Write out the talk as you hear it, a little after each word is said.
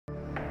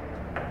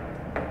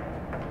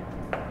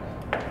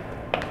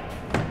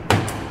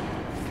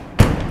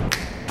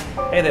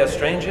Hey there,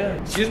 stranger.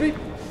 Excuse me?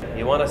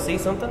 You want to see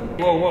something?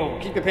 Whoa, whoa,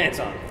 keep your pants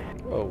on.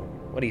 Whoa,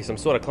 what are you, some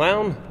sort of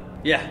clown?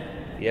 Yeah.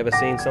 You ever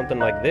seen something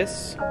like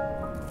this?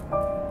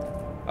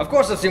 Of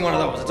course I've seen one of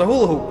those. It's a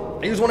hula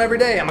hoop. I use one every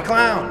day. I'm a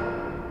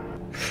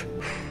clown.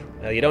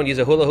 You don't use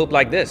a hula hoop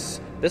like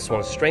this. This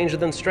one's stranger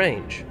than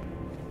strange.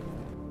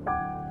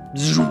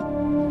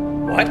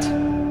 What?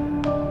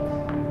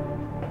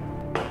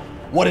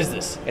 What is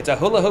this? It's a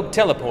hula hoop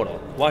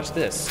teleporter. Watch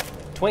this.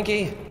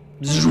 Twinkie,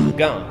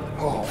 gone.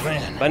 Oh,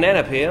 man.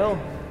 Banana peel,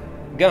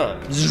 gone.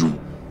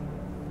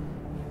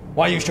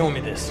 Why are you showing me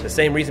this? The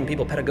same reason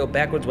people better go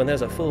backwards when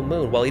there's a full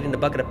moon while eating a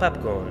bucket of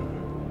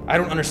popcorn. I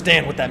don't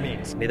understand what that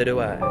means. Neither do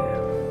I.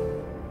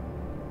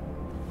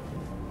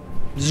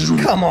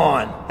 Come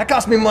on. That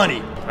cost me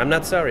money. I'm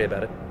not sorry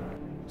about it.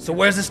 So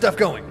where's this stuff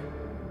going?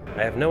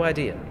 I have no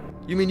idea.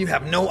 You mean you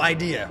have no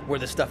idea where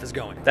this stuff is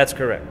going? That's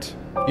correct.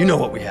 You know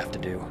what we have to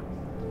do.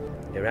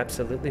 You're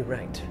absolutely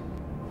right.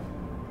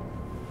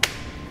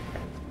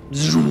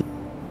 Who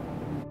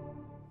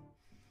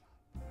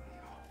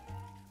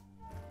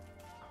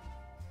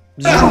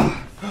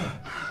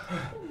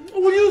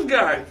are you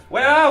guys?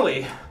 Where are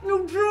we?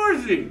 New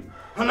Jersey.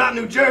 I'm not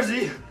New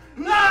Jersey.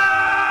 No!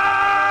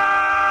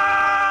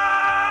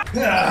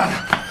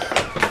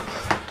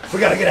 We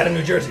gotta get out of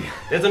New Jersey.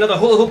 There's another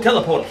hula hoop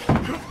teleporter.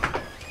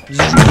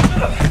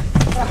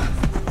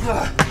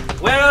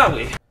 Where are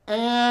we?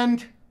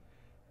 And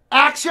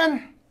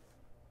action.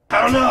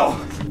 I don't know.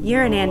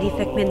 You're in Andy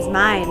Fickman's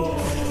mind.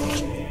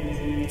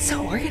 It's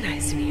so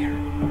organized in here.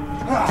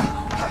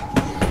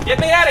 Get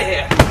me out of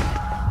here!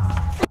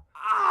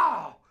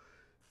 Ow!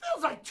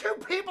 Feels like two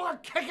people are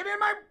kicking in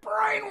my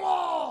brain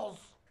walls.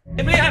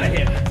 Get me out of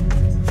here!